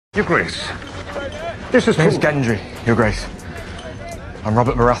Your Grace, this is Name's Gendry, Your Grace. I'm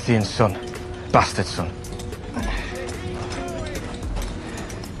Robert Baratheon's son. Bastard son.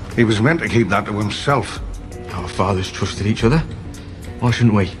 He was meant to keep that to himself. Our fathers trusted each other. Why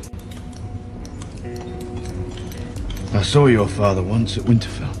shouldn't we? I saw your father once at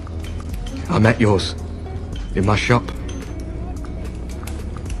Winterfell. I met yours. In my shop.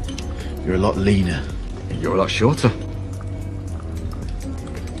 You're a lot leaner. You're a lot shorter.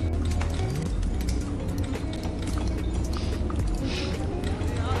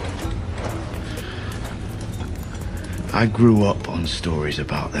 I grew up on stories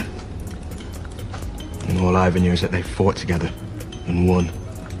about them. And all I ever knew is that they fought together and won.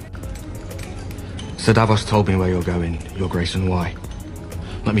 Sir Davos told me where you're going, Your Grace, and why.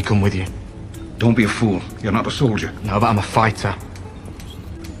 Let me come with you. Don't be a fool. You're not a soldier. No, but I'm a fighter.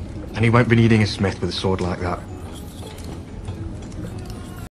 And he won't be needing a smith with a sword like that.